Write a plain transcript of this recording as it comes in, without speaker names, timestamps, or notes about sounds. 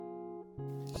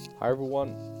Hi,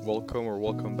 everyone.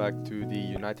 Welcome back to the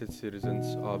United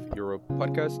Citizens of Europe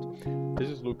podcast. This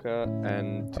is Luca,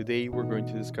 and today we're going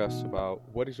to discuss about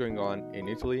what is going on in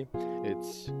Italy,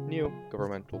 its new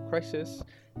governmental crisis,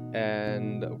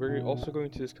 and we're also going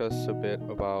to discuss a bit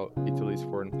about Italy's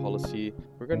foreign policy.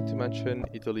 We're going to mention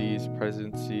Italy's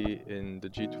presidency in the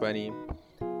G20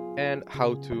 and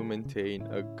how to maintain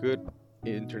a good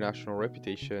international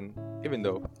reputation even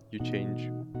though you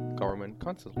change government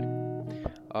constantly.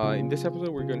 In this episode,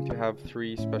 we're going to have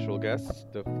three special guests.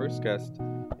 The first guest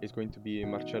is going to be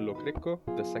Marcello Crecco.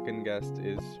 The second guest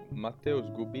is Matteo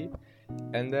Sgubbi.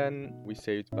 And then we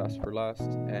saved best for last,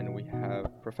 and we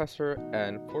have Professor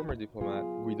and former diplomat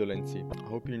Guido Lenzi. I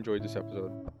hope you enjoyed this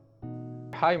episode.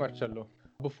 Hi, Marcello.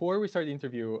 Before we start the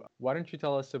interview, why don't you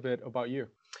tell us a bit about you?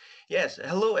 Yes,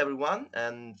 hello everyone.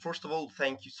 And first of all,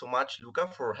 thank you so much, Luca,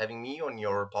 for having me on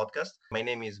your podcast. My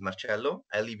name is Marcello.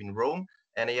 I live in Rome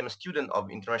and I am a student of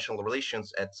international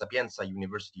relations at Sapienza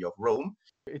University of Rome.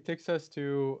 It takes us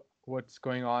to what's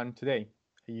going on today.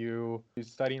 You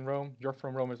study in Rome. You're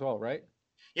from Rome as well, right?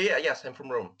 Yes, I'm from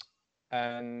Rome.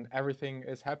 And everything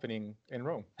is happening in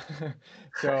Rome.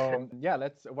 So yeah,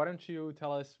 why don't you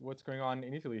tell us what's going on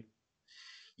in Italy?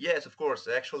 Yes, of course.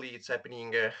 Actually, it's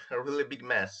happening a really big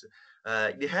mess.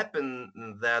 It happened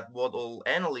that what all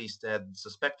analysts had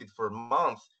suspected for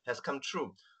months has come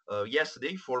true.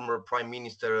 Yesterday, former Prime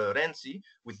Minister Renzi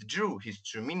withdrew his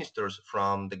two ministers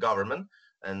from the government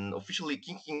and officially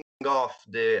kicking off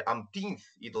the umpteenth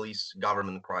Italy's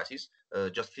government crisis.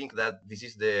 Just think that this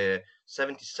is the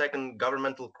 72nd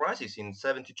governmental crisis in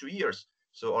 72 years.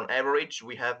 So, on average,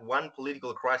 we have one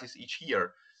political crisis each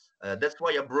year. That's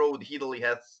why abroad Italy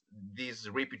has this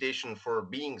reputation for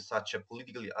being such a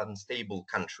politically unstable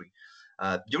country.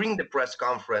 During the press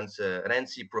conference,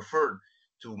 Renzi preferred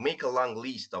to make a long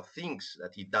list of things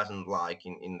that he doesn't like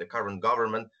in the current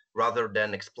government rather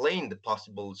than explain the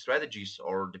possible strategies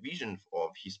or the vision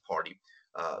of his party.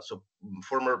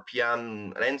 Former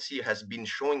PM Renzi has been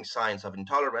showing signs of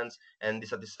intolerance and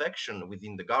dissatisfaction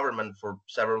within the government for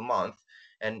several months.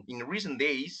 And in recent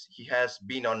days, he has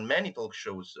been on many talk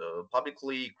shows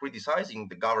publicly criticizing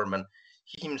the government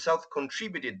he himself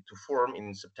contributed to form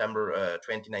in September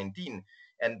 2019.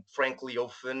 And frankly,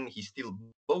 often he still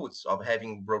boasts of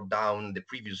having brought down the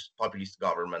previous populist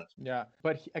government. Yeah,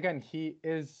 but again, he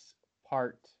is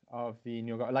part of the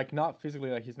new government, like not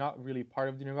physically, like he's not really part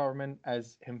of the new government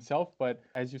as himself, but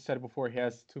as you said before, he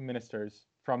has two ministers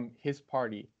from his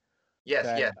party Yes,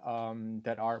 that yes.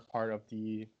 that are part of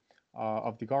the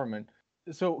government.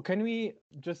 So can we,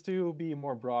 just to be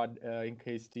more broad, in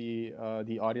case the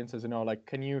audience doesn't know, like,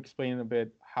 can you explain a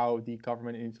bit how the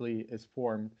government in Italy is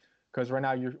formed? Because right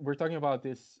now we're talking about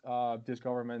this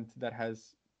government that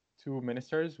has two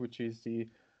ministers, which is the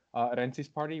Renzi's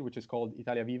party, which is called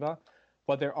Italia Viva,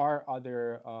 but there are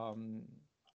other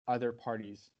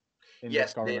parties in this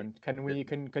Yes, government.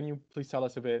 the Can you please tell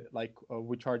us a bit, like,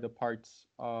 which are the parts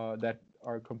that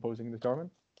are composing this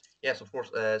government? Yes, of course.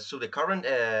 So the current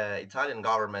Italian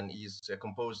government is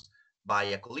composed by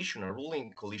a coalition, a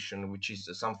ruling coalition, which is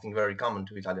something very common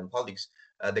to Italian politics.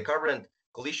 The current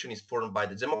coalition is formed by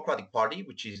the Democratic Party,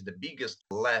 which is the biggest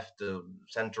left,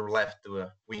 center-left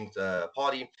winged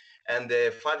party, and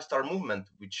the Five Star Movement,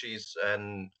 which is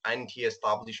an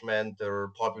anti-establishment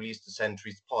or populist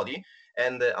centrist party,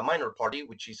 and a minor party,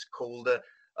 which is called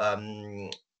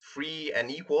Free and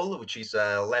Equal, which is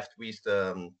a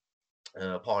left-wing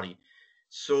party.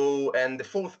 So, and the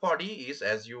fourth party is,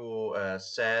 as you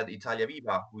said, Italia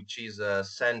Viva, which is a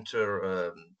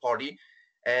center party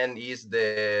and is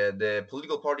the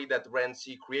political party that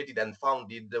Renzi created and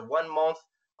founded 1 month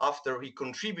after he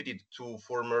contributed to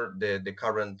former the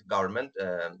current government,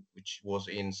 which was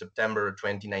in September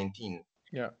 2019.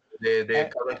 Yeah. The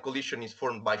current coalition is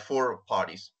formed by four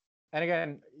parties. And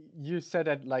again, you said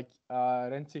that, like,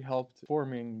 Renzi helped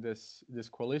forming this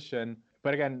coalition,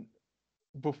 but again,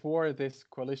 before this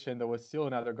coalition, there was still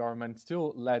another government,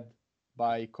 still led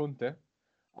by Conte,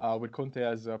 with Conte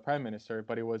as prime minister,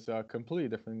 but it was a completely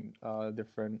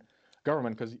different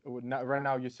government, because right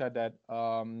now you said that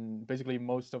basically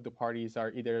most of the parties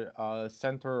are either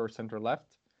center or center left,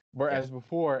 Yes. whereas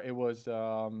before it was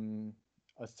a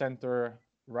center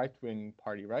right wing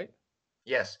party, right?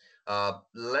 Yes,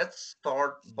 let's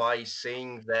start by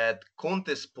saying that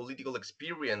Conte's political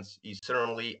experience is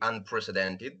certainly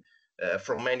unprecedented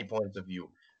from many points of view.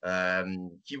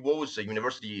 He was a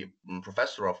university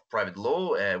professor of private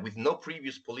law with no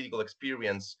previous political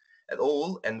experience at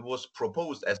all and was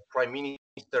proposed as prime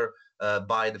minister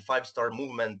by the Five Star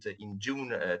Movement in June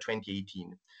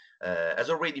 2018. As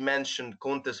already mentioned,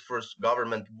 Conte's first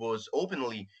government was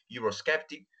openly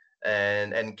Eurosceptic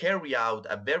and carry out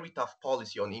a very tough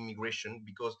policy on immigration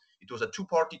because it was a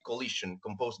two-party coalition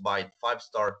composed by the Five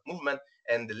Star Movement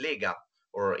and the Lega,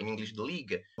 or in English, the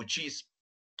League, which is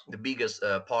the biggest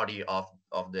party of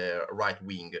the right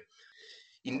wing.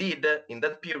 Indeed, in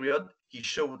that period, he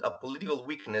showed a political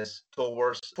weakness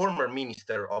towards former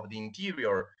Minister of the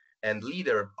Interior and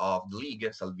leader of the League,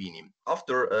 Salvini.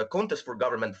 After a contest for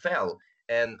government fell,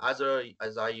 and as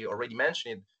I already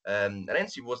mentioned,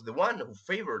 Renzi was the one who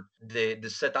favored the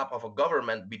setup of a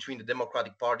government between the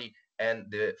Democratic Party and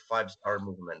the Five Star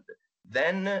Movement.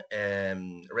 Then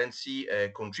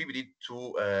Renzi contributed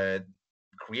to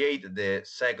create the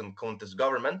second contest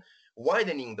government,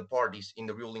 widening the parties in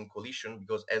the ruling coalition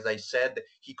because, as I said,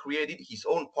 he created his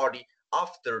own party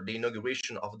after the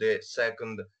inauguration of the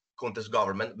second contest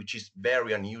government, which is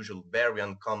very unusual, very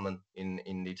uncommon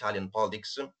in the Italian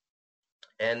politics.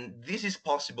 And this is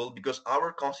possible because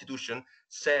our constitution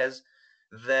says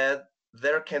that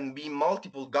there can be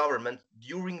multiple governments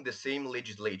during the same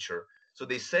legislature. So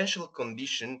the essential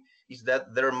condition is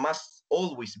that there must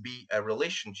always be a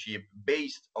relationship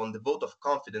based on the vote of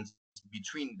confidence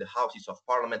between the houses of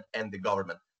parliament and the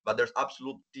government. But there's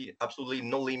absolutely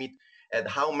no limit at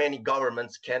how many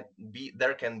governments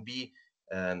there can be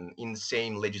in the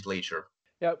same legislature.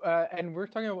 Yeah, and we're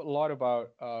talking a lot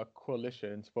about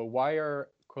coalitions, but why are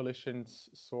coalitions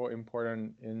so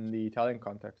important in the Italian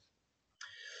context?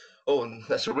 Oh,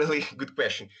 that's a really good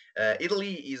question.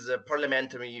 Italy is a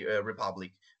parliamentary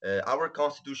republic. Our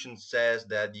constitution says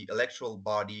that the electoral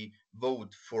body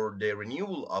vote for the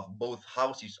renewal of both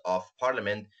houses of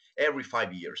parliament every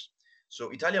 5 years.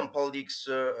 So Italian politics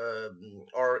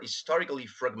are historically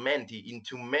fragmented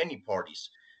into many parties.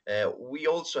 We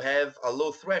also have a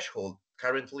low threshold.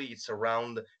 Currently, it's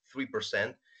around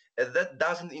 3%. That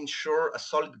doesn't ensure a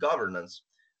solid governance.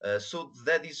 So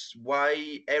that is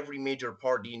why every major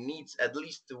party needs at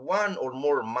least one or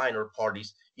more minor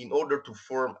parties in order to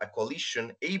form a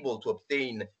coalition able to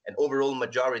obtain an overall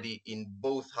majority in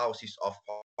both houses of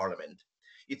parliament.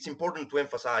 It's important to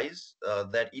emphasize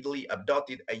that Italy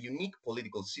adopted a unique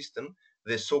political system,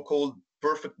 the so-called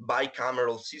perfect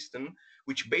bicameral system,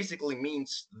 which basically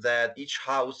means that each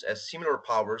house has similar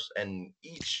powers and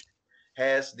each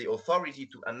has the authority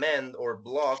to amend or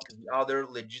block the other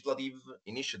legislative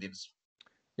initiatives.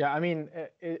 Yeah, I mean,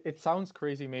 it sounds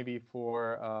crazy maybe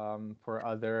for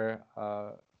other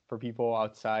for people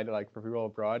outside, like for people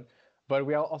abroad, but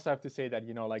we also have to say that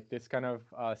like this kind of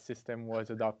system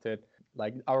was adopted,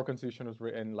 like our constitution was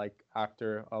written like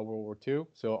after World War II,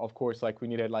 so of course like we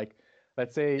needed like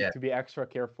let's say Yeah, to be extra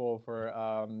careful for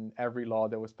every law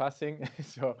that was passing.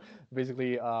 So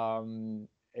basically,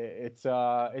 it's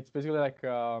basically like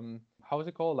how is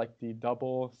it called? Like the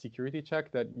double security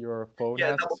check that your phone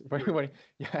yeah, double asks for security. anybody.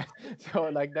 Yeah. So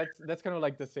like that's kind of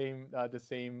like the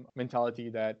same mentality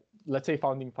that let's say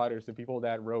founding fathers, the people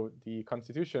that wrote the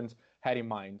constitutions, had in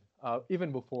mind,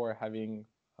 even before having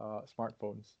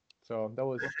smartphones. So that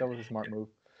was a smart move.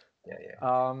 Yeah, yeah.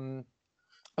 Um,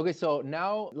 okay, so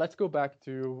now let's go back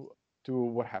to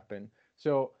what happened.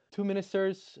 So two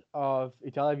ministers of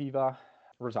Italia Viva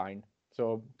resigned.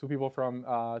 So two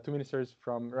ministers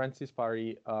from Renzi's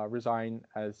party resign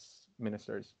as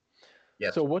ministers.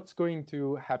 So Yes. what's going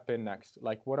to happen next?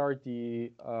 Like, what are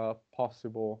the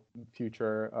possible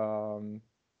future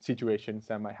situations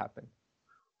that might happen?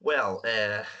 Well,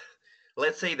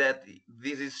 let's say that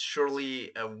this is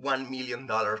surely a $1 million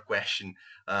question.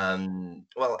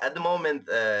 Well, at the moment,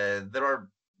 there are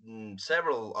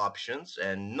several options,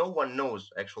 and no one knows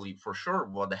actually for sure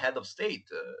what the head of state,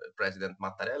 President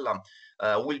Mattarella,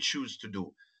 will choose to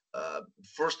do.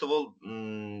 First of all,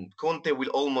 Conte will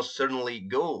almost certainly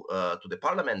go to the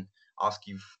parliament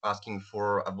asking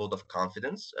for a vote of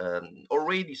confidence.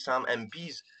 Already, some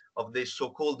MPs of the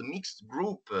so-called mixed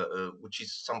group, which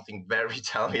is something very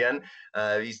Italian,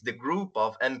 is the group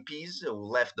of MPs who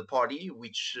left the party,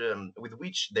 with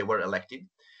which they were elected,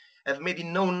 have made it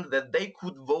known that they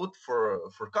could vote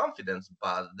for confidence,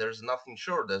 but there's nothing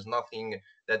sure. There's nothing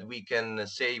that we can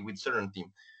say with certainty.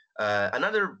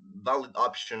 Another valid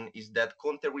option is that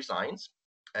Conte resigns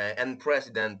and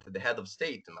President, the head of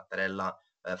state, Mattarella,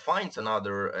 finds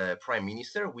another prime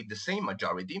minister with the same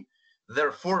majority,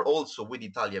 therefore also with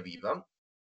Italia Viva.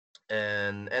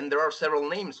 And there are several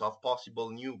names of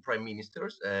possible new prime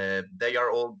ministers. They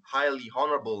are all highly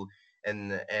honorable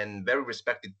and very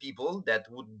respected people that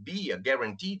would be a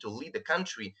guarantee to lead the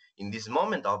country in this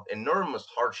moment of enormous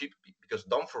hardship. Because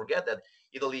don't forget that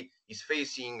Italy is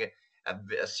facing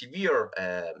a severe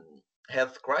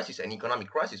health crisis and economic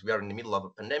crisis. We are in the middle of a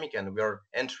pandemic, and we are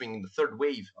entering the third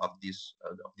wave of this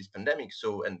pandemic.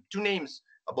 So, and two names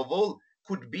above all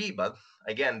could be, but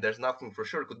again, there's nothing for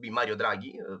sure. It could be Mario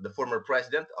Draghi, the former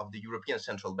president of the European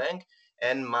Central Bank,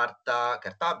 and Marta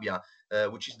Cartabia,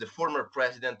 which is the former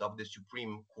president of the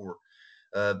Supreme Court.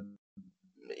 Uh,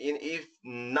 if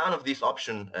none of these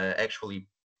options actually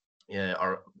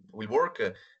are will work,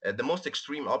 the most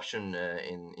extreme option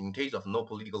in case of no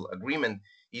political agreement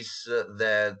is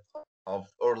that of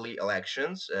early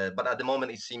elections. But at the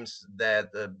moment, it seems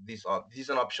that this is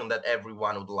an option that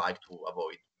everyone would like to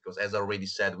avoid, because, as I already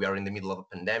said, we are in the middle of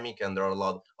a pandemic, and there are a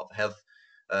lot of health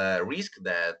risk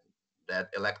that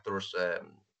electors,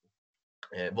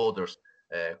 voters,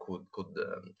 could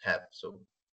have. So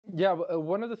Yeah,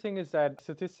 one of the things is that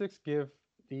statistics give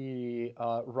the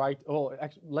right. Oh,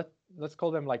 actually, let's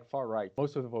call them like far right.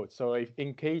 Most of the votes. So if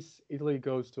in case Italy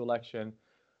goes to election,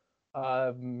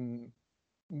 um,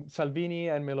 Salvini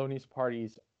and Meloni's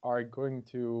parties are going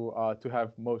to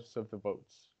have most of the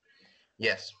votes.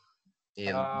 yes,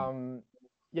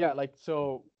 Yeah, like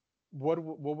so. What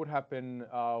would happen?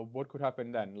 What could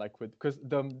happen then? Like because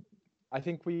I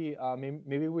think we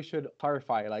maybe we should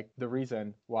clarify like the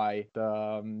reason why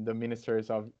the ministers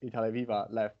of Italia Viva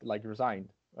left, like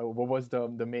resigned. What was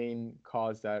the main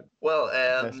cause that well,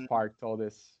 sparked all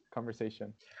this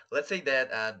conversation? let's say that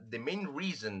the main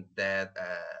reason that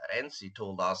Renzi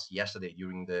told us yesterday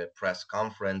during the press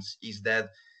conference is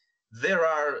that there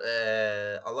are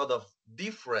a lot of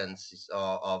differences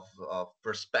of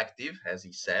perspective, as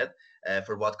he said,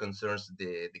 for what concerns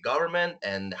the government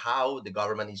and how the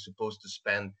government is supposed to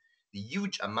spend the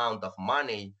huge amount of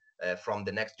money from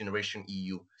the next generation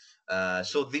EU.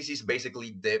 So this is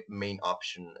basically the main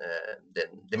option,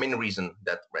 the main reason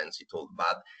that Renzi told.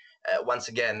 But once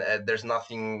again, there's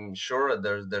nothing sure.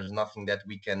 There's nothing that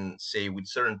we can say with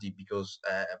certainty, because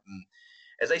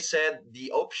as I said,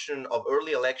 the option of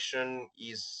early election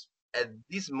is at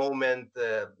this moment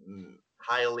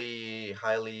highly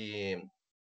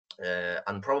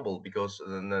improbable, because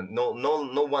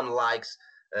no one likes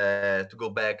to go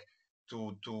back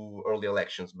to early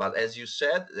elections. But as you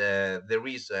said, there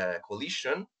is a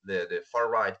coalition, the far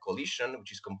right coalition,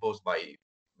 which is composed by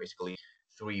basically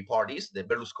three parties: the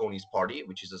Berlusconi's party,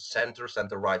 which is a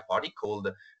center right party called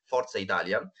Forza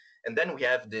Italia, and then we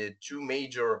have the two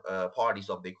major parties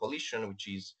of the coalition, which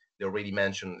is the already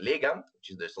mentioned Lega, which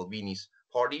is the Salvini's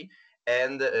party,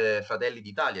 and Fratelli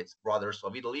d'Italia, it's Brothers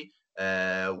of Italy,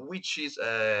 which is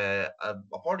a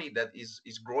party that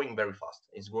is growing very fast.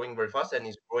 It's growing very fast and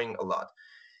is growing a lot.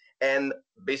 And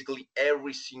basically,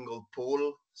 every single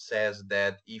poll says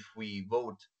that if we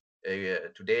vote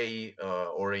today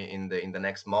or in the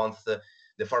next month,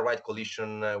 the far right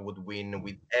coalition would win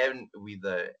with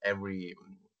every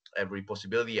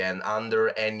possibility and under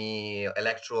any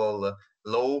electoral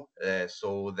law.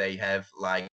 So they have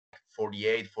like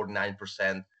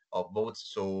 49% of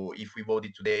votes. So if we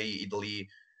voted today, Italy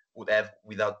would have,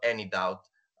 without any doubt,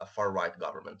 a far right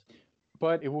government.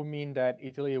 But it would mean that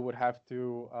Italy would have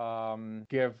to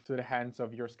give to the hands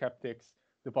of your skeptics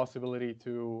the possibility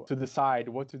to decide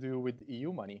what to do with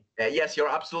EU money. Yes, you're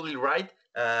absolutely right.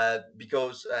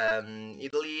 Because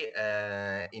Italy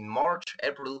in March,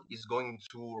 April is going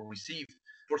to receive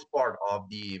first part of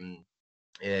the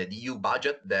EU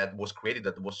budget that was created,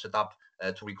 that was set up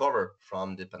to recover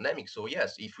from the pandemic. So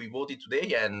yes, if we voted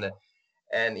today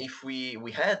and if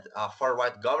we had a far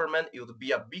right government, it would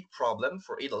be a big problem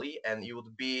for Italy, and it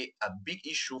would be a big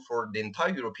issue for the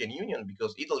entire European Union,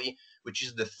 because Italy, which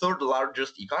is the third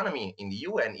largest economy in the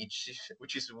UN,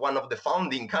 which is one of the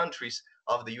founding countries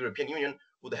of the European Union,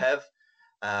 would have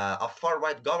a far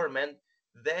right government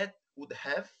that would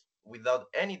have, without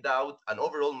any doubt, an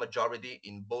overall majority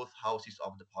in both houses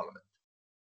of the parliament.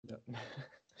 Yeah.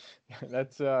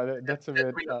 That's a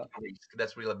bit really a big risk.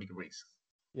 That's really a big risk.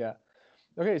 Yeah.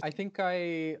 Okay, I think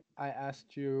I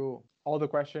asked you all the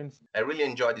questions. I really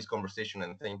enjoyed this conversation,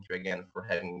 and thank you again for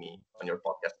having me on your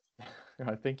podcast.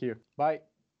 Thank you. Bye.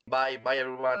 Bye,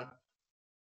 everyone.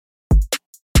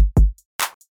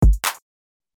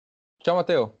 Ciao,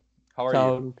 Matteo. How are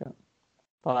Ciao, you? Luca.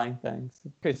 Fine, thanks.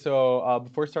 Okay, so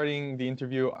before starting the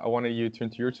interview, I wanted you to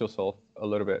introduce yourself a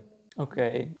little bit.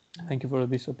 Okay, thank you for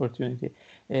this opportunity.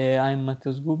 I'm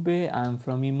Matteo Sgubbi. I'm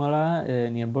from Imola,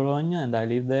 near Bologna, and I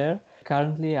live there.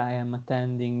 Currently, I am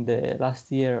attending the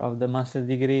last year of the master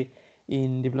degree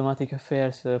in diplomatic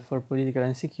affairs for political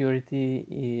and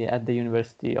security at the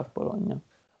University of Bologna.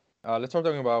 Let's start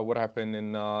talking about what happened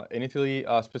in Italy,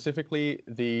 specifically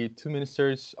the two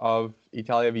ministers of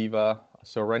Italia Viva,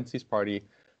 so Renzi's party,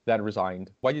 that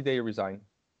resigned. Why did they resign?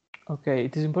 Okay,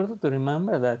 it is important to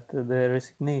remember that the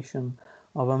resignation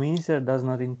of a minister does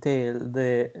not entail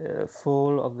the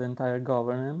fall of the entire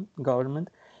government.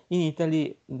 In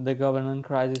Italy, the government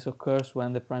crisis occurs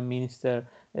when the prime minister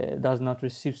does not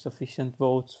receive sufficient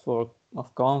votes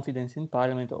of confidence in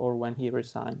parliament or when he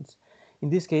resigns. In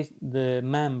this case, the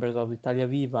members of Italia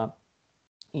Viva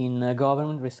in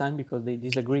government resigned because they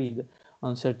disagreed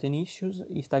on certain issues.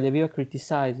 Italia Viva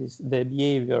criticizes the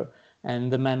behavior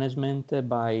and the management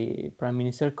by Prime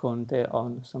Minister Conte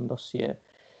on some dossier.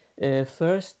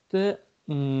 First, the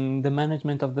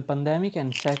management of the pandemic,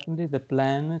 and secondly, the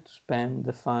plan to spend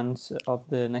the funds of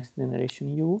the Next Generation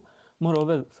EU.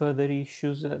 Moreover, further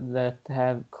issues that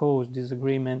have caused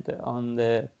disagreement on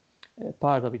the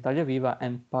part of Italia Viva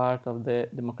and part of the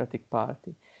Democratic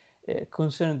Party.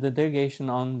 Concern the delegation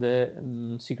on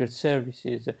the secret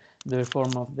services, the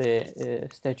reform of the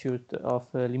statute of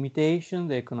limitation,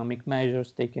 the economic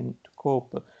measures taken to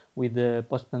cope with the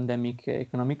post-pandemic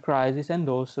economic crisis, and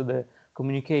also the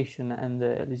communication and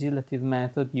the legislative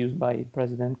method used by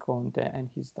President Conte and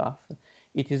his staff.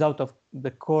 It is out of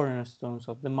the cornerstones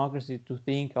of democracy to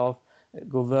think of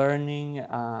governing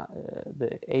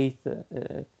the eighth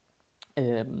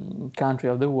country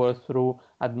of the world through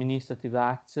administrative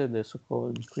acts, the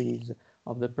so-called decrees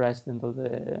of the president of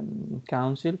the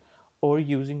council, or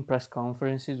using press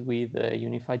conferences with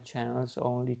unified channels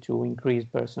only to increase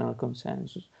personal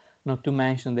consensus, not to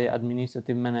mention the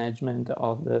administrative management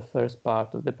of the first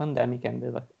part of the pandemic and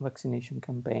the vaccination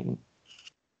campaign.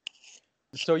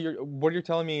 So what you're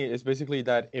telling me is basically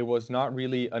that it was not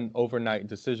really an overnight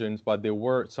decision, but there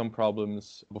were some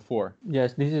problems before.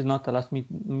 Yes, this is not a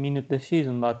last-minute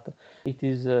decision, but it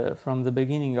is from the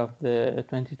beginning of the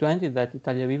 2020 that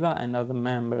Italia Viva and other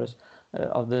members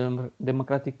of the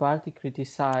Democratic Party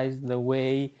criticized the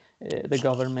way the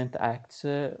government acts,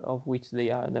 of which they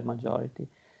are the majority.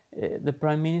 The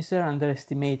Prime Minister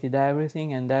underestimated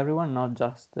everything and everyone, not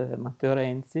just Matteo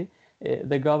Renzi.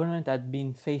 The government had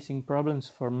been facing problems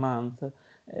for months.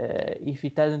 If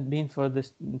it hadn't been for the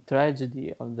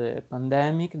tragedy of the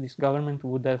pandemic, this government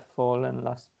would have fallen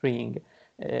last spring.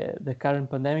 The current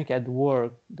pandemic had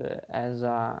worked as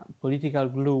a political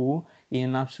glue in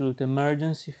an absolute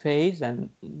emergency phase, and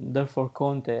therefore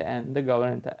Conte and the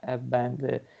government have banned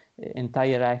the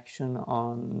entire action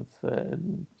on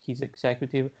his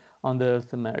executive on the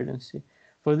health emergency.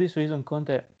 For this reason,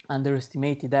 Conte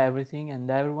underestimated everything and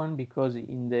everyone, because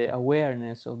in the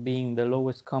awareness of being the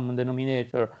lowest common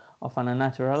denominator of an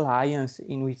unnatural alliance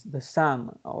in which the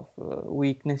sum of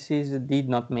weaknesses did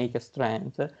not make a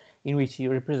strength, in which he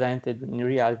represented in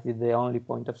reality the only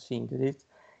point of synthesis,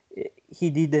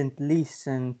 he didn't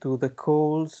listen to the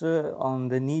calls on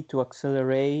the need to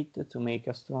accelerate, to make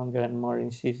a stronger and more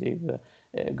incisive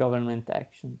government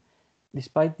action.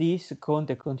 Despite this,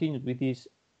 Conte continued with his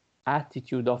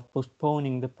attitude of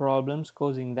postponing the problems,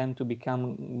 causing them to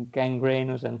become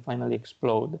gangrenous and finally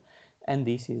explode. And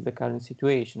this is the current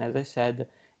situation. As I said,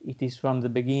 it is from the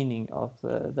beginning of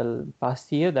the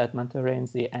past year that Matteo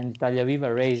Renzi and Italia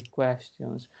Viva raised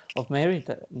questions of merit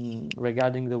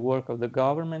regarding the work of the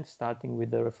government, starting with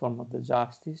the reform of the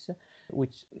justice,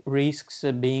 which risks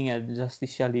being a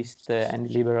justicialist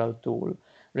and liberal tool.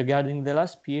 Regarding the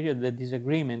last period, the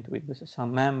disagreement with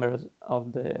some members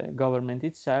of the government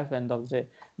itself and of the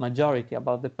majority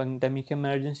about the pandemic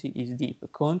emergency is deep.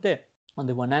 Conte, on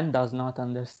the one hand, does not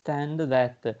understand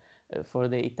that for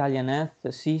the Italian health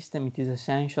system it is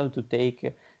essential to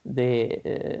take the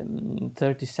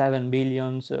 37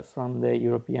 billions from the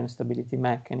European Stability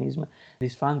Mechanism.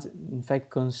 These funds, in fact,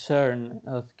 concern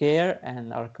healthcare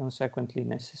and are consequently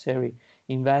necessary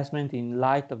investment in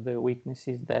light of the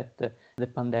weaknesses that the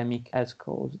pandemic has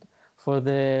caused. For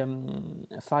the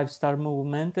five-star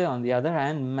movement, on the other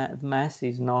hand, mass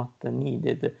is not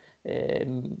needed.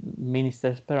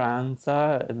 Minister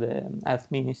Speranza, the health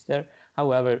minister,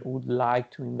 however, would like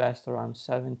to invest around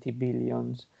 70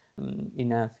 billions in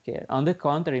healthcare. On the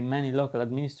contrary, many local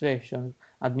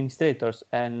administrators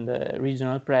and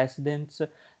regional presidents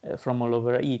from all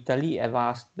over Italy have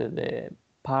asked the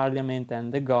parliament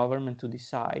and the government to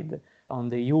decide on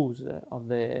the use of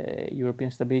the European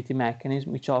Stability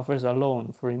Mechanism, which offers a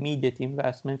loan for immediate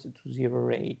investments to zero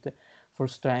rate for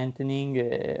strengthening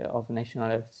of national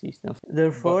health system.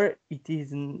 Therefore, it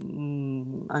is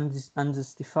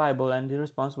unjustifiable and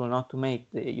irresponsible not to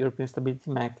make the European Stability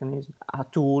Mechanism a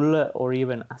tool or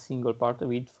even a single part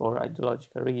of it for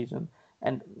ideological reason.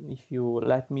 And if you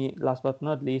let me, last but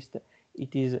not least,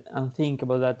 it is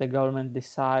unthinkable that the government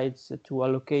decides to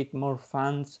allocate more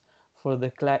funds for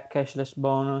the cashless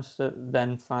bonus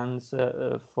than funds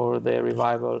for the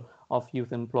revival of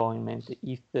youth employment.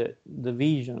 If the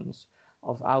visions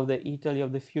of how the Italy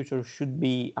of the future should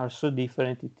be are so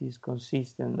different, it is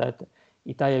consistent that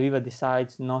Italia Viva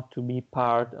decides not to be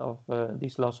part of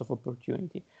this loss of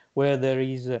opportunity, where there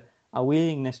is a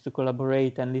willingness to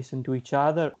collaborate and listen to each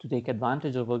other, to take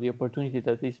advantage of all the opportunity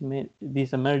that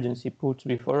this emergency puts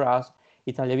before us.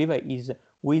 Italia Viva is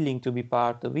willing to be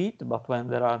part of it, but when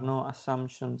there are no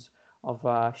assumptions of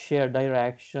a shared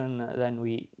direction, then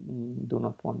we do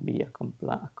not want to be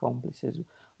accomplices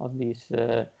of these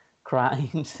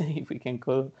crimes, if we can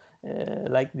call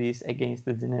like this, against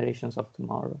the generations of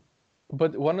tomorrow.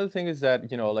 But one of the things is that,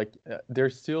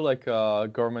 there's still like a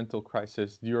governmental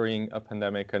crisis during a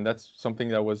pandemic, and that's something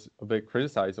that was a bit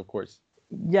criticized, of course.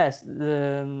 Yes,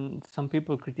 some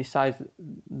people criticize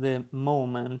the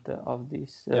moment of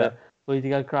this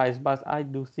political crisis, but I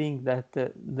do think that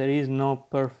there is no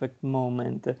perfect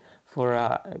moment for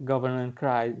a government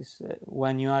crisis.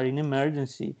 When you are in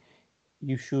emergency,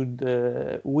 you should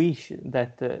wish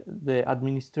that the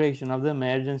administration of the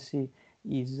emergency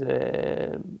is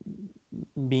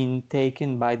being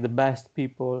taken by the best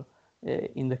people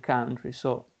in the country.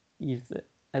 So if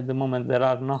at the moment there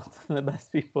are not the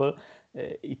best people,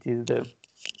 it is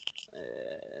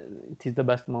the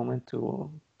best moment to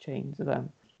change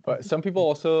them. But some people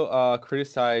also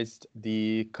criticized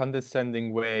the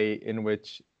condescending way in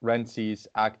which Renzi's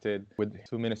acted with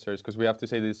two ministers, because we have to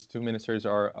say these two ministers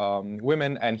are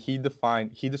women, and he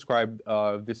described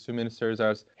these two ministers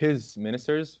as his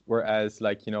ministers, whereas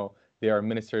they are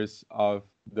ministers of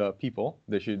the people.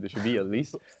 They should be at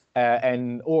least,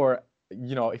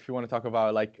 if you want to talk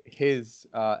about his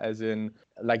as in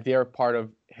they are part of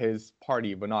his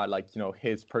party, but not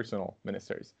his personal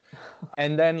ministers.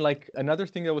 And then another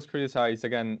thing that was criticized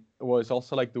again was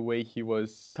also the way he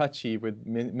was touchy with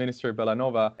Minister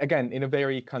Bellanova, again in a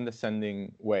very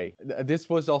condescending way. This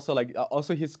was also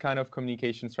also his kind of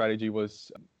communication strategy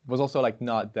was also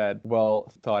not that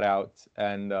well thought out,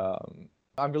 and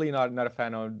I'm really not a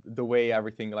fan of the way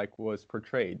everything was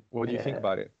portrayed. What do you think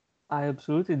about it? I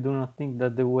absolutely do not think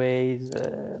that the ways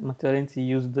Matteo Renzi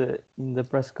used in the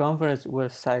press conference were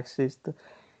sexist.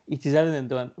 It is evident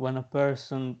that when a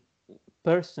person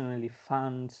personally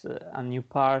funds a new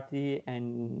party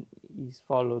and is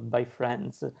followed by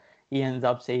friends, he ends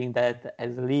up saying that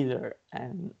as a leader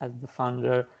and as the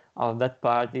founder of that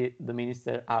party, the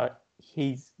ministers are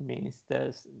his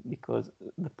ministers because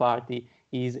the party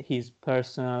is his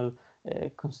personal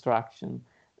construction.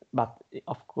 But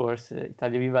of course,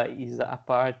 Italia Viva is a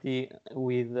party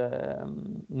with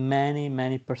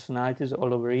many personalities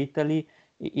all over Italy,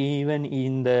 even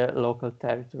in the local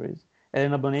territories.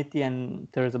 Elena Bonetti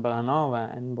and Teresa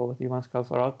Bellanova and both Ivan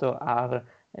Scalfarotto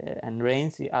and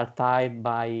Renzi are tied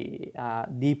by a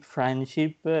deep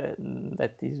friendship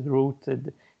that is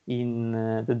rooted in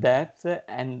the depth,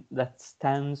 and that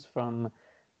stems from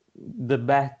the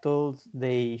battles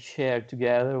they shared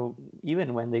together,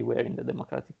 even when they were in the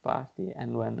Democratic Party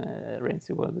and when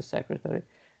Renzi was the secretary.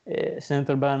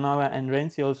 Senator Bellanova and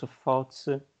Renzi also fought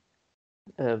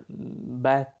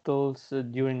battles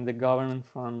during the government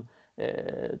from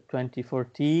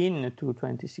 2014 to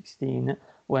 2016,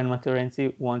 when Matteo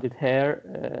Renzi wanted her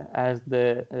as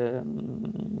the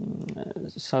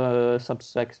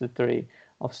subsecretary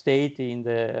of state in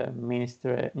the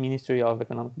Ministry of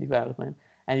Economic Development.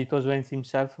 And it was Renzi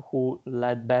himself who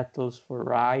led battles for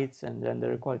rights and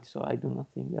gender equality. So I do not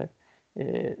think that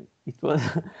it was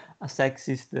a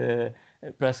sexist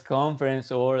press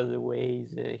conference, or the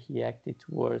ways he acted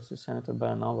towards Senator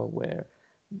Bellanova were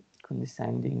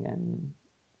condescending and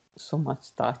so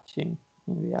much touching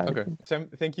in reality. Okay, Sam,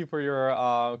 thank you for your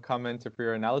comment and for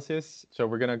your analysis. So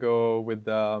we're gonna go with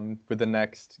the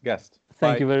next guest.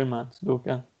 Thank you very much,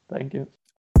 Luca. Thank you.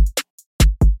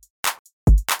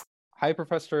 Hi,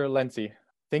 Professor Lenzi.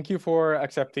 Thank you for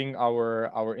accepting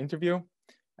our interview.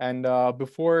 And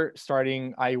before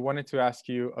starting, I wanted to ask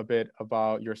you a bit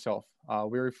about yourself,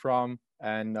 where you're from,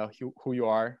 and who you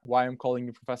are, why I'm calling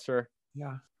you professor.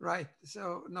 Yeah, right.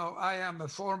 So, no, I am a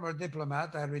former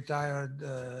diplomat. I retired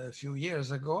a few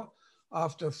years ago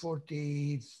after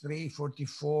 43,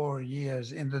 44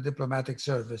 years in the diplomatic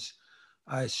service.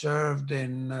 I served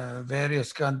in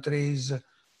various countries,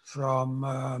 from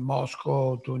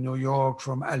Moscow to New York,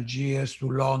 from Algiers to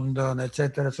London,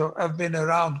 etc. So I've been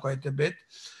around quite a bit,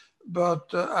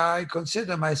 but I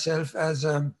consider myself as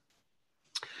a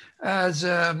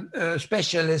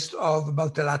specialist of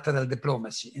multilateral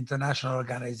diplomacy, international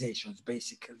organizations,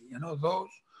 basically. Those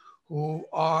who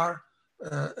are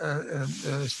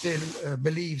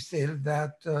believe still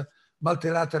that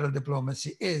multilateral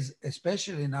diplomacy is,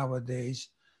 especially nowadays,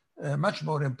 much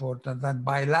more important than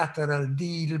bilateral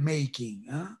deal making.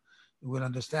 You will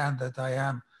understand that I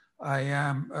am I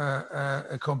am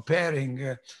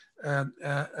comparing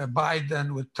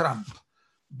Biden with Trump.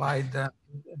 Biden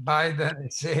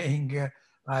is saying,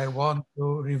 I want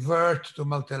to revert to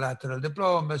multilateral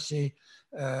diplomacy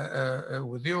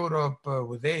with Europe,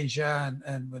 with Asia,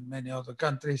 and with many other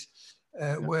countries.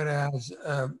 Whereas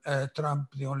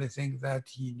Trump, the only thing that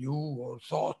he knew or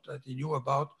thought that he knew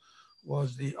about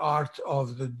was the art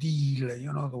of the deal,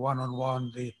 you know, the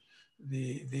one-on-one, the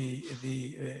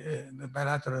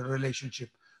bilateral relationship,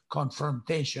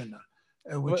 confrontational,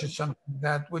 which is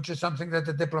something that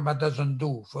the diplomat doesn't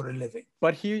do for a living.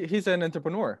 But he's an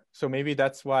entrepreneur, so maybe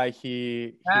that's why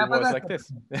he was like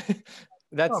this.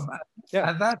 And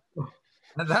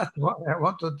that's why I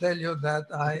want to tell you that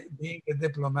being a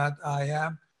diplomat, I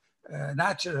am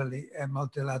naturally a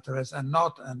multilateralist and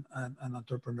not an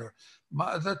entrepreneur.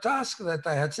 The task that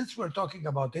I had, since we're talking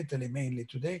about Italy mainly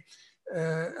today,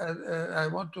 I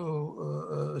want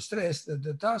to stress that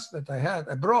the task that I had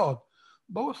abroad,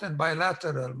 both in my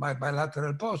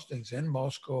bilateral postings in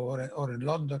Moscow or in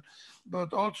London,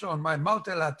 but also on my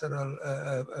multilateral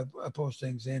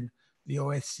postings in the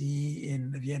OSCE,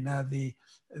 in Vienna, the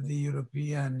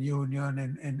European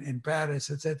Union in Paris,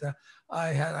 etc.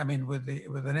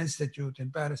 With an institute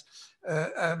in Paris.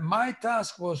 My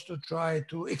task was to try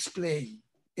to explain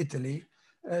Italy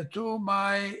to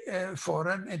my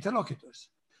foreign interlocutors,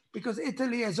 because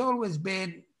Italy has always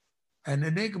been an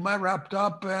enigma wrapped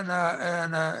up in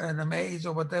a maze,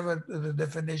 or whatever the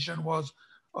definition was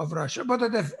of Russia, but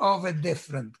of a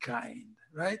different kind,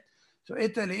 right? So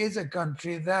Italy is a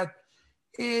country that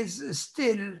is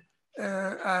still,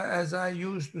 as I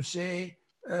used to say,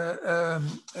 a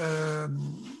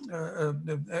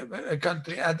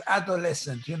country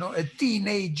adolescent, you know, a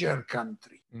teenager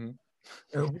country. Mm-hmm.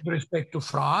 With respect to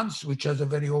France, which has a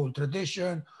very old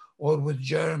tradition, or with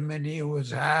Germany, who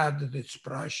has had its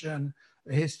Prussian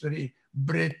history.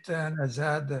 Britain has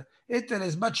had, Italy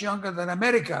is much younger than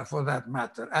America, for that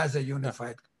matter, as a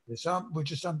unified country,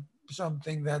 which is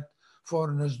something that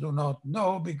foreigners do not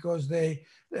know, because they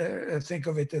think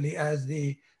of Italy as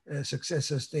the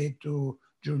successor state to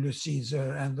Julius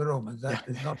Caesar and the Romans. That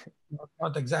is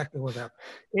not exactly what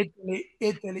happened.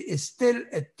 Italy is still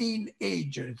a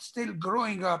teenager. It's still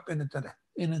growing up in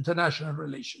international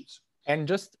relations. And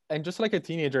just like a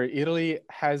teenager, Italy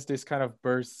has this kind of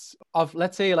bursts of,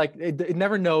 let's say, like it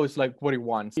never knows like what it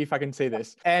wants, if I can say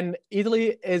this. And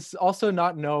Italy is also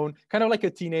not known, kind of like a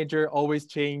teenager always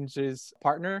changes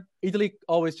partner. Italy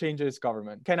always changes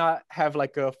government. Cannot have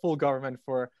like a full government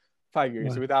for 5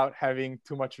 years without having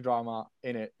too much drama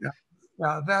in it.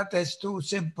 Yeah, that is too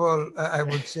simple, I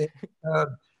would say,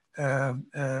 a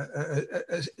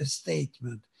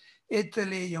statement.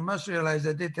 Italy, you must realize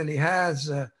that Italy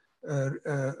has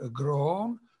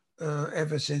grown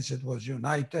ever since it was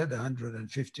united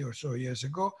 150 or so years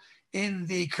ago in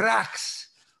the cracks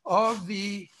of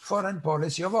the foreign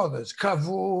policy of others,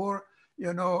 Cavour,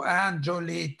 you know, and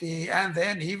Giolitti, and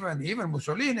then even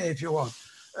Mussolini, if you want,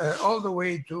 all the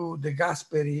way to De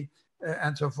Gasperi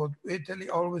and so forth. Italy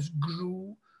always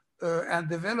grew and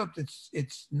developed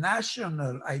its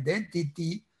national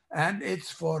identity and its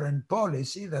foreign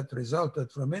policy that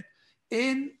resulted from it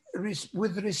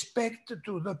with respect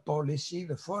to the policy,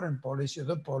 the foreign policy,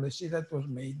 the policy that was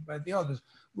made by the others,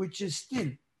 which is still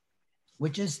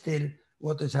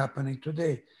what is happening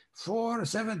today. For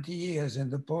 70 years, in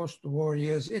the post-war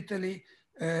years, Italy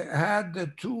had the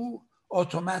two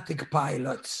automatic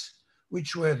pilots,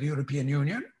 which were the European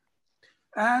Union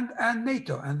and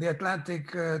NATO and the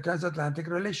transatlantic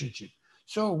relationship.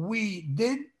 So we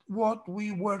did what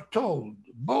we were told,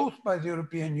 both by the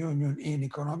European Union in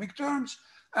economic terms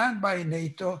and by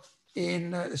NATO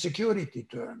in security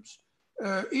terms.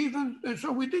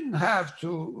 So we didn't have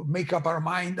to make up our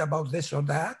mind about this or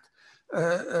that.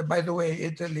 By the way,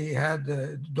 Italy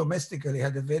domestically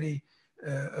had a very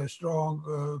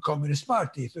strong Communist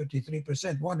Party,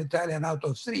 33%. One Italian out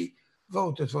of three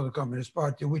voted for the Communist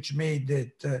Party, which made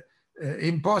it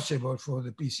impossible for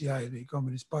the PCI, the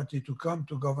Communist Party, to come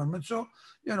to government. So,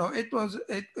 you know,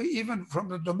 even from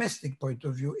the domestic point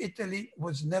of view, Italy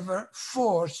was never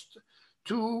forced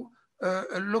to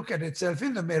look at itself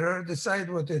in the mirror, decide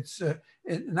what its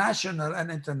national and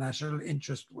international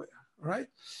interests were, right?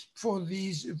 For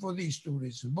these two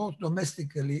reasons, both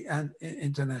domestically and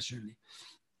internationally.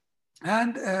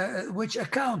 And which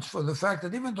accounts for the fact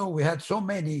that even though we had so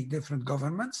many different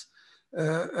governments,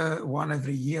 one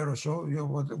every year or so, you know,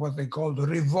 what they call the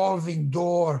revolving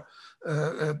door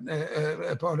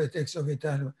politics of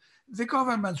Italy, the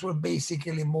governments were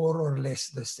basically more or less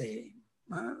the same,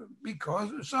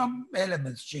 because some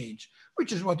elements change,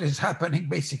 which is what is happening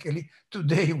basically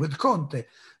today with Conte.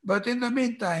 But in the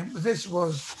meantime, this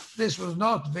was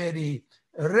not very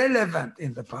relevant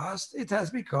in the past. It has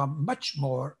become much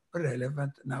more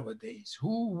relevant nowadays.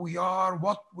 Who we are,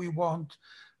 what we want,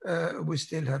 we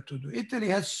still have to do. Italy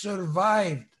has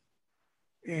survived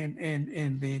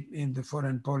in the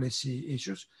foreign policy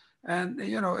issues, and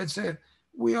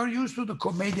we are used to the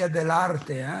commedia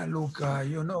dell'arte, Luca.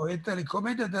 Italy,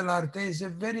 commedia dell'arte is a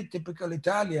very typical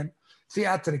Italian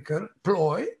theatrical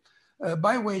ploy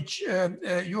by which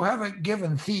you have a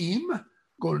given theme,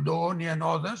 Goldoni and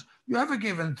others, you have a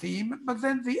given theme, but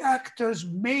then the actors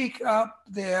make up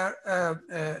their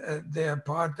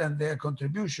part and their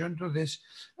contribution to this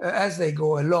as they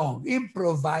go along,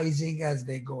 improvising as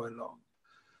they go along.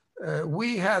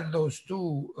 We had those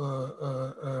two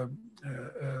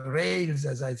rails,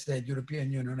 as I said,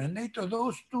 European Union and NATO.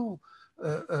 Those two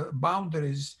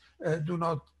boundaries do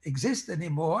not exist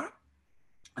anymore,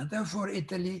 and therefore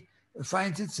Italy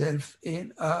finds itself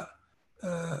in a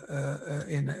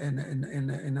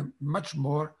much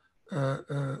more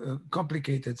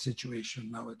complicated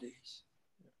situation nowadays.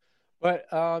 But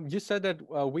you said that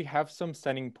we have some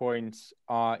standing points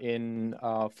in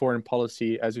foreign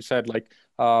policy, as you said, like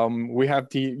we have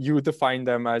you define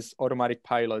them as automatic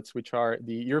pilots, which are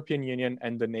the European Union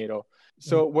and the NATO.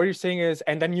 So what you're saying is,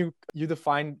 and then you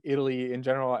define Italy in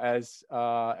general as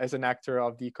an actor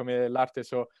of the Commedia dell'arte.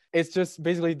 So it's just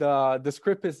basically the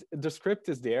script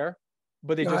is there,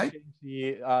 but they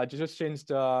just changed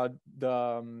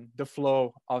the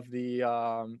flow of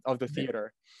the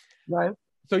theater. Right.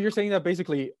 So you're saying that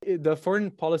basically the foreign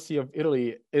policy of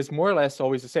Italy is more or less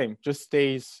always the same, just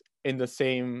stays in the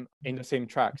same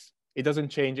tracks. It doesn't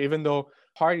change, even though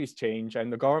parties change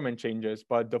and the government changes,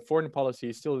 but the foreign policy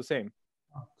is still the same.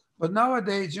 But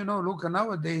nowadays, Luca,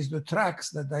 nowadays the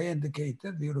tracks that I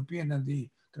indicated, the European and the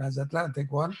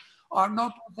transatlantic one, are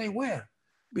not what they were,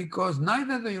 because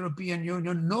neither the European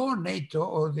Union nor NATO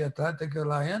or the Atlantic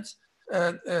Alliance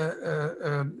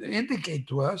indicate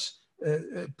to us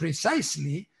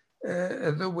precisely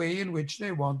the way in which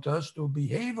they want us to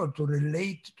behave or to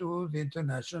relate to the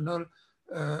international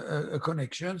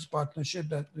connections, partnership,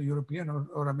 that the European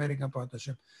or American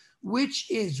partnership, which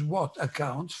is what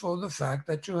accounts for the fact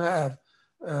that you have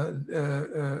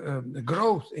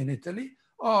growth in Italy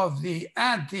of the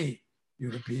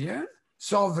anti-European,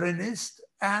 sovereignist,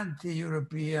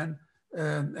 anti-European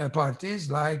parties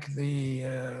like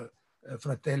the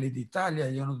Fratelli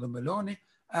d'Italia, the Meloni,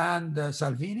 and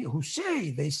Salvini, who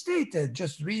they stated,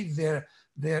 just read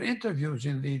their interviews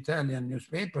in the Italian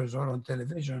newspapers or on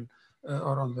television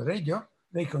or on the radio,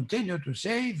 they continue to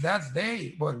say that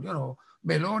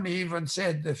Meloni even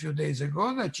said a few days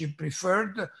ago that she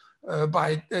preferred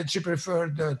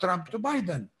Trump to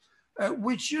Biden,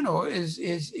 which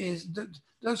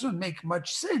doesn't make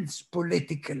much sense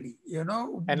politically,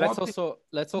 And let's also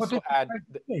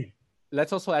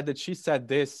add that she said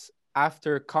this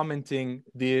after commenting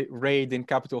the raid in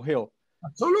Capitol Hill.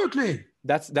 Absolutely.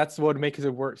 That's what makes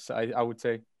it worse, I would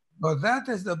say. But that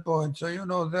is the point. So,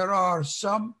 there are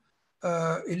some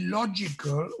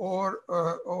illogical or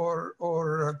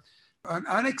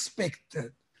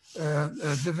unexpected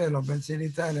developments in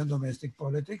Italian domestic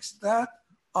politics that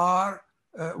are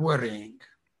worrying.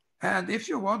 And if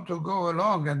you want to go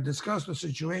along and discuss the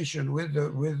situation with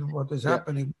what is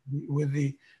happening with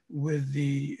the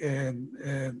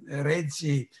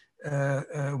Renzi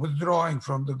withdrawing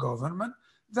from the government,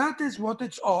 that is what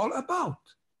it's all about.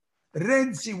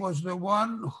 Renzi was the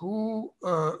one who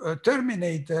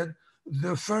terminated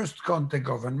the first Conte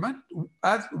government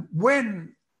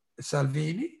when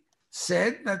Salvini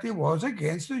said that he was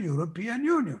against the European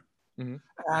Union. Mm-hmm.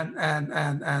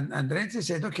 And Renzi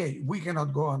said, okay, we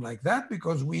cannot go on like that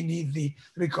because we need the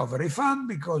recovery fund,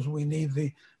 because we need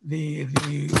the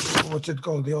what's it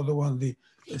called, the other one, the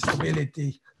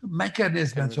stability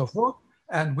mechanism and so forth.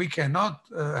 And we cannot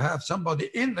have somebody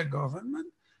in the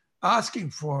government asking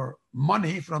for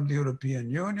money from the European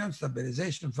Union,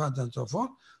 stabilization funds and so forth,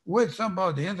 with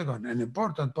somebody in the government, an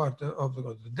important part of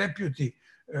the deputy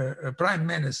prime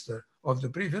minister of the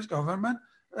previous government,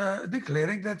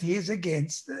 declaring that he is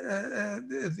against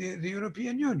the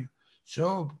European Union.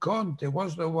 So Conte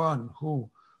was the one who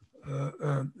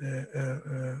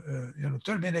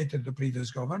terminated the previous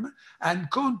government, and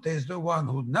Conte is the one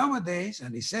who nowadays,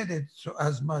 and he said it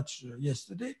as much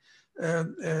yesterday,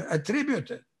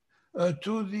 attributed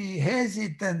to the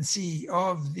hesitancy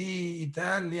of the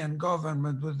Italian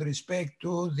government with respect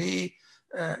to the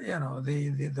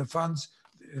funds,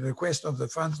 request of the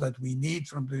funds that we need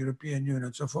from the European Union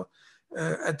and so forth,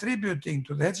 attributing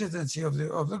to the hesitancy of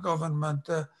the government,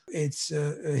 it's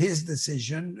his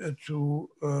decision to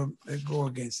go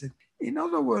against it. In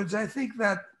other words, I think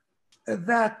that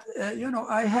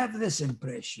I have this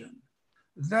impression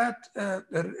that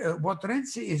what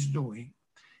Renzi is doing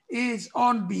is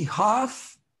on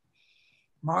behalf,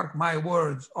 mark my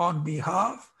words, on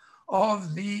behalf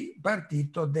of the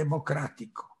Partito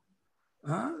Democratico.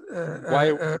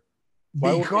 Why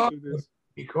would he do this?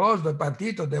 Because the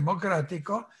Partito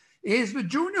Democratico is the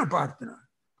junior partner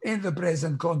in the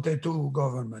present Conte II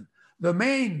government. The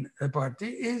main party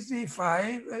is the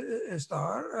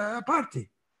five-star party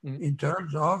in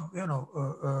terms of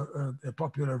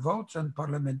popular votes and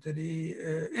parliamentary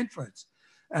influence,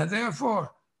 and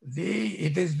therefore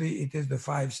it is the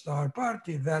five-star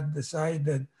party that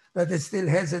decided that it's still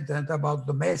hesitant about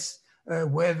the mess,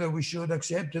 whether we should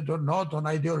accept it or not on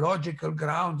ideological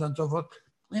grounds and so forth.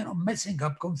 Messing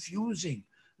up, confusing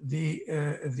the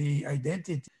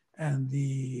identity and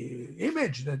the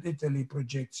image that Italy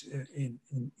projects in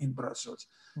Brussels.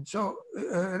 So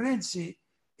Renzi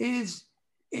is,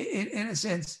 in a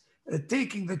sense,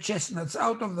 taking the chestnuts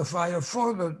out of the fire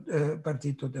for the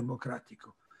Partito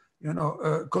Democratico,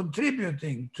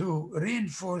 contributing to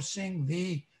reinforcing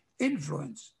the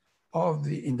influence of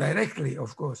indirectly,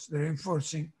 of course,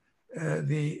 reinforcing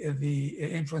the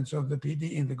influence of the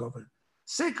PD in the government.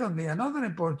 Secondly, another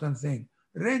important thing,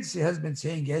 Renzi has been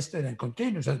saying yesterday and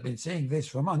has been saying this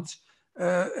for months,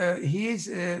 he is,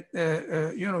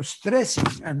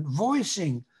 stressing and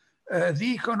voicing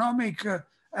the economic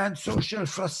and social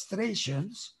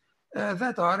frustrations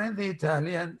that are in the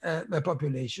Italian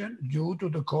population due to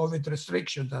the COVID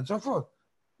restrictions and so forth.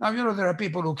 Now, there are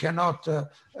people who cannot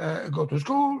go to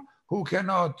school, who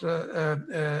cannot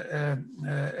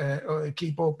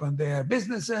keep open their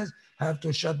businesses, have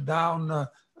to shut down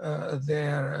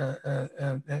their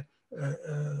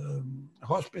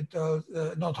hospitals,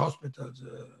 not hospitals,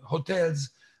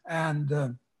 hotels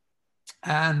and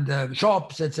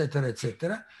shops, etc.,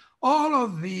 etc. All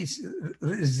of these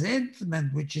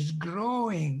resentment, which is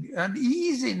growing,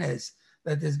 uneasiness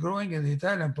that is growing in the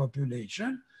Italian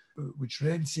population, which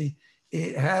Renzi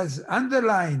has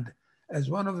underlined as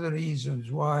one of the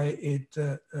reasons why it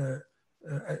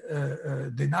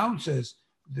denounces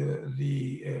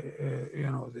the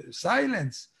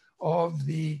silence of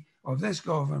this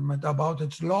government about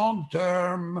its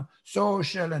long-term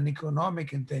social and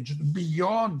economic intentions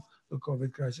beyond the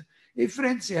COVID crisis. If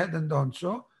Renzi hadn't done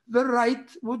so, the right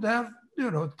would have,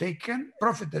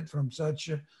 profited from such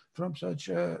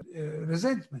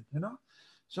resentment.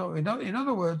 So in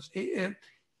other words,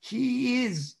 he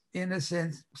is, in a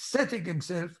sense, setting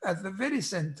himself at the very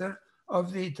center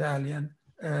of the Italian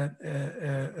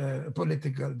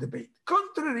political debate,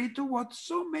 contrary to what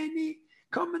so many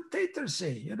commentators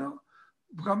say.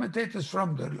 Commentators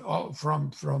from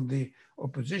the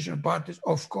opposition parties,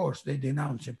 of course, they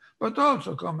denounce him, but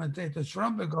also commentators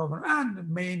from the government and the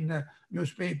main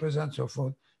newspapers and so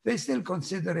forth. They still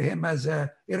consider him as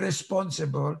a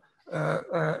irresponsible,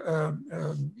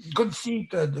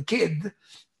 conceited kid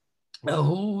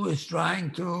who is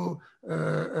trying to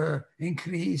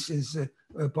increase his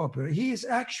popularity. He is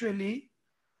actually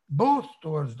both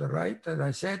towards the right, as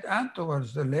I said, and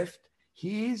towards the left.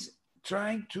 He is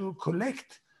trying to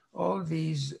collect all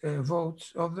these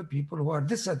votes of the people who are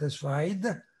dissatisfied,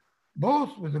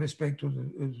 both with respect to the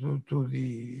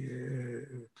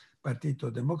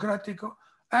Partito Democratico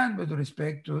and with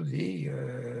respect to the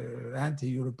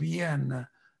anti-European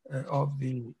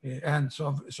and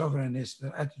sovereignist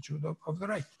attitude of the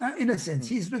right. In a sense,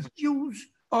 he's the fuse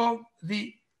of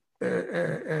the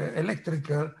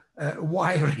electrical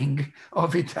wiring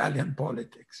of Italian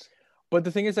politics. But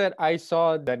the thing is that I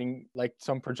saw that in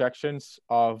some projections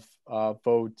of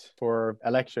vote for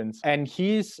elections, and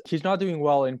he's not doing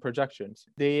well in projections.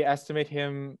 They estimate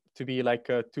him to be like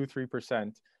a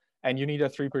 2-3%, and you need a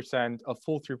full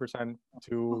 3%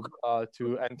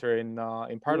 to enter in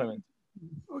parliament.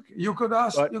 Okay. You could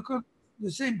ask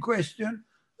the same question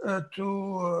to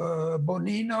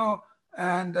Bonino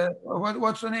and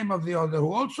what's the name of the other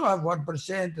who also have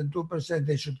 1% and 2%.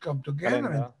 They should come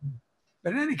together.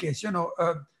 But in any case,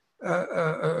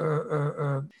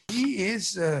 he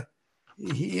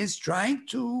is trying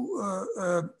to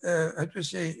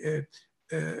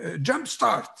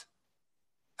jumpstart,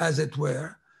 as it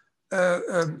were,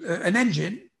 an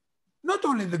engine, not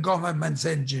only the government's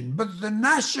engine, but the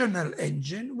national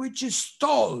engine, which is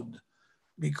stalled.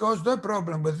 Because the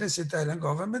problem with this Italian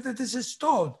government is it is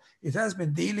stalled. It has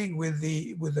been dealing with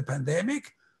the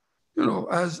pandemic,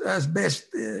 as best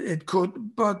it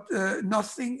could, but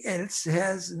nothing else,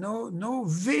 has no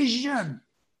vision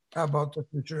about the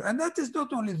future. And that is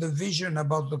not only the vision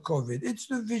about the COVID, it's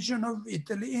the vision of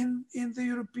Italy in the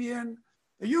European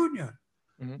Union.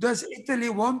 Mhm. Does Italy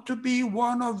want to be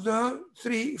one of the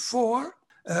 3, 4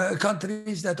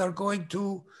 countries that are going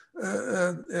to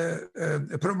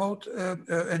promote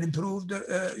an improved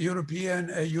European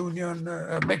Union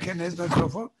mechanism and so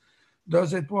forth?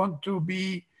 Does it want to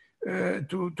be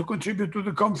to contribute to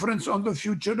the conference on the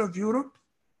future of Europe?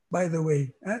 By the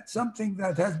way, something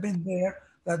that has been there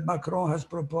that Macron has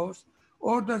proposed,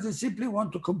 or does it simply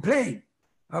want to complain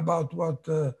about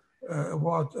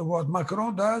what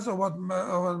Macron does or what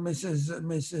Mrs.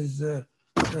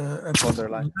 Von der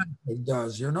Leyen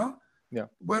does? You know, Yeah.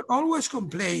 We're always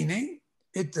complaining.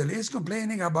 Italy is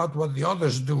complaining about what the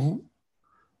others do,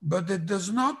 but it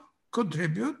does not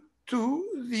contribute to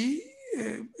the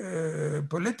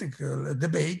political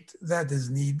debate that is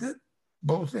needed,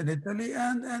 both in Italy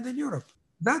and in Europe.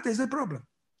 That is a problem.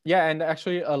 Yeah, and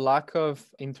actually a lack of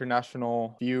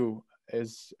international view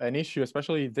is an issue,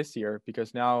 especially this year,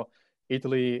 because now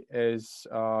Italy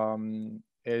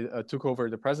took over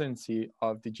the presidency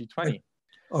of the G20.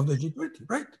 Of the G20,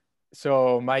 right?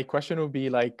 So my question would be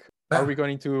like, are Yeah. we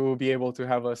going to be able to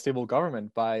have a stable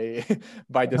government by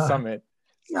the summit?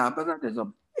 Yeah, but that is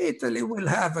Italy will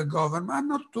have a government. I'm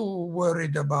not too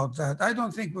worried about that. I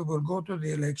don't think we will go to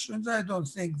the elections. I don't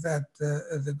think that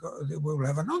we will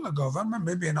have another government,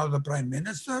 maybe another prime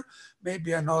minister,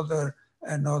 maybe another.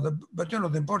 But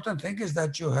the important thing is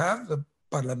that you have the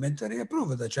parliamentary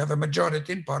approval, that you have a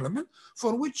majority in parliament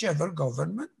for whichever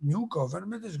new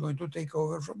government is going to take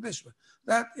over from this one.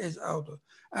 That is out of,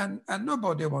 and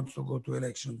nobody wants to go to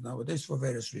elections nowadays for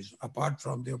various reasons, apart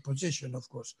from the opposition, of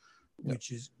course. Yeah.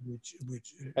 Which is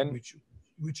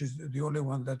the only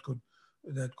one that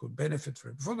could benefit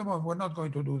from it. Furthermore, we're not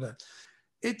going to do that.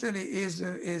 Italy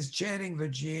is chairing the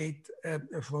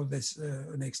G8 for this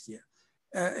next year.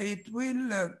 It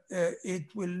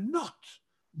will not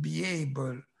be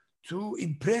able to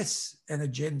impress an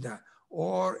agenda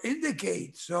or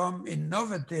indicate some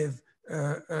innovative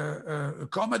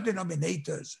common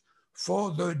denominators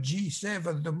for the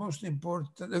G7, the most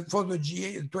important, for the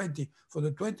G20, for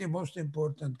the 20 most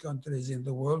important countries in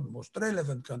the world, most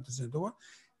relevant countries in the world.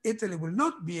 Italy will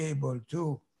not be able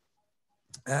to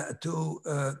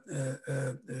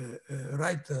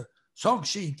write a song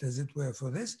sheet, as it were,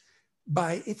 for this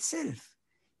by itself.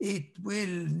 It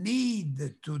will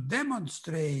need to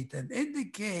demonstrate and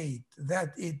indicate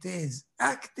that it is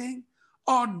acting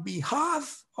on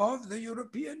behalf of the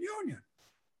European Union.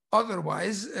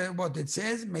 Otherwise, what it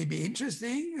says may be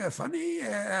interesting, funny,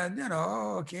 and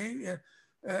okay,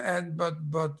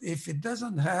 but if it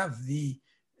doesn't have the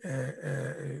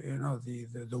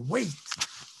weight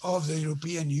of the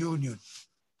European Union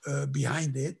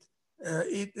behind it,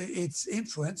 its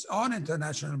influence on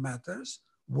international matters,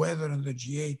 whether in the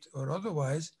G8 or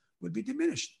otherwise, will be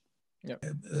diminished. Yep.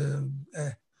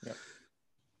 Yep.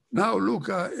 Now,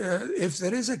 Luca, if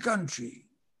there is a country,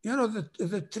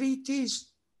 the treaties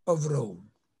of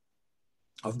Rome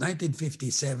of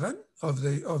 1957 of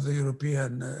the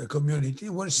European Community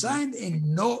were signed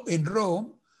in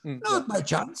Rome, not by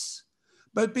chance,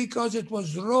 but because it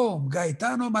was Rome,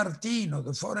 Gaetano Martino,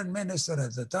 the foreign minister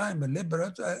at the time, a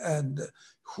liberal, and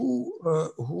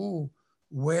who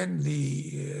when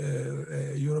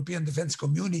the European Defense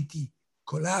Community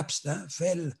collapsed,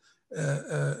 fell,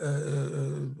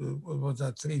 what was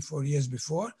that, 3-4 years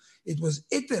before, it was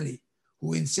Italy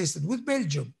who insisted, with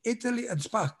Belgium, Italy and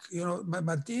SPAC,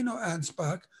 Martino and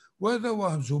SPAC were the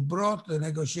ones who brought the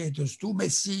negotiators to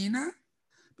Messina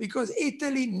because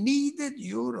Italy needed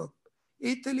Europe.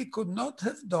 Italy could not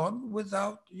have done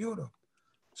without Europe.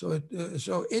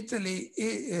 So Italy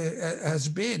has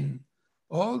been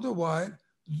all the while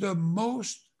the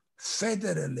most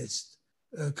federalist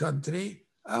country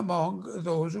among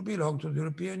those who belong to the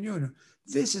European Union.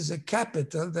 This is a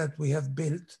capital that we have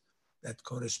built that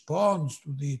corresponds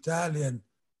to the Italian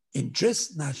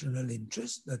interest, national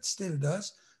interest, that still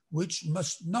does, which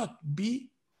must not be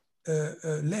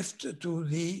left to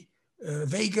the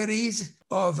vagaries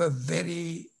of a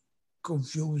very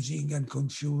confusing and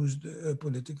confused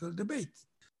political debate.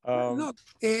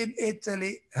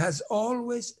 Italy has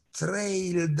always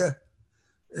trailed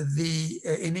the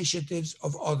initiatives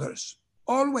of others,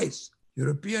 always.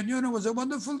 European Union was a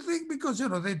wonderful thing because,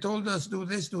 they told us do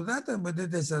this, do that, and we did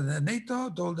this, and NATO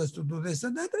told us to do this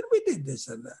and that, and we did this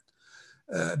and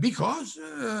that. Because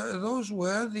those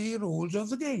were the rules of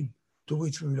the game to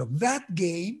which we belong. That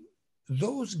game,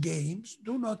 those games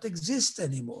do not exist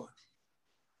anymore.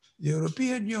 The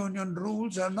European Union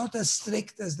rules are not as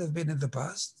strict as they've been in the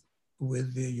past,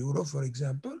 with the euro, for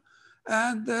example,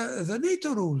 and the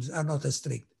NATO rules are not as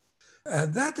strict.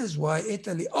 And that is why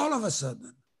Italy, all of a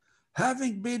sudden,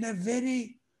 having been a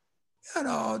very,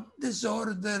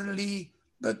 disorderly,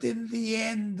 but in the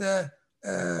end, a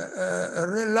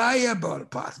reliable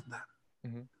partner.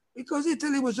 Mhm. Because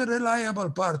Italy was a reliable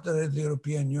partner in the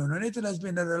European Union. Italy has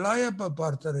been a reliable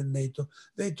partner in NATO.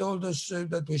 They told us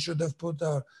that we should have put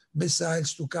our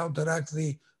missiles to counteract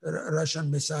the Russian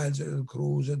missiles,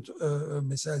 cruise and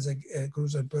missiles,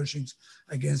 cruise and Pershings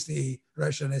against the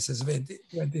Russian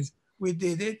SS-20s. We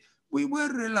did it. We were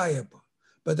reliable.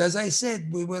 But as I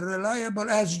said, we were reliable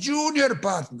as junior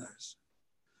partners,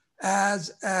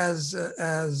 as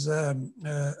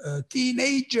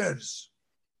teenagers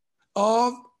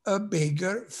of a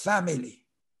bigger family.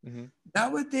 Mm-hmm.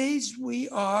 Nowadays, we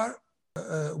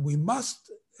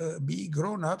must be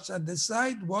grown-ups and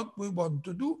decide what we want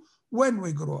to do when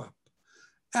we grow up.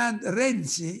 And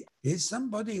Renzi is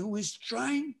somebody who is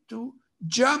trying to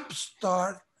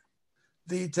jumpstart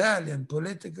the Italian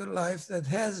political life that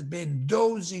has been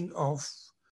dozing off.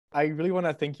 I really want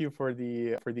to thank you for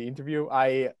the interview.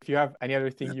 If you have any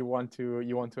other thing you want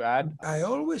to add. I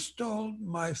always told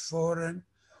my foreign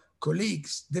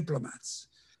colleagues, diplomats,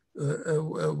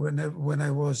 when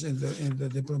I was in the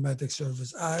diplomatic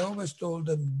service, I always told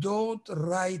them, don't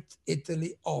write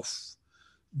Italy off.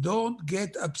 Don't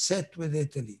get upset with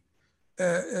Italy.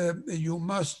 You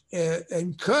must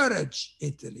encourage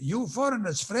Italy. You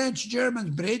foreigners, French,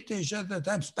 Germans, British at the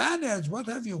time, Spaniards, what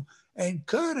have you,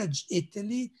 encourage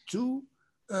Italy to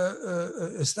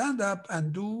stand up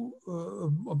and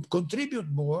contribute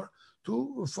more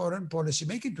to foreign policy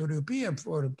making, to European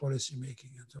foreign policy making.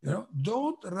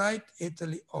 Don't write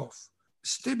Italy off.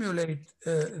 Stimulate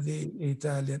the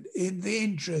Italian in the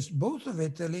interest both of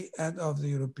Italy and of the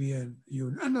European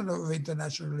Union and of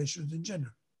international relations in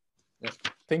general. Yeah.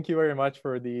 Thank you very much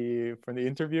for the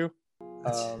interview,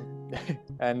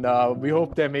 and we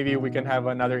hope that maybe we can have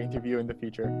another interview in the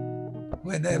future.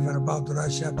 Whenever, about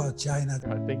Russia, about China.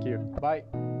 Thank you. Bye.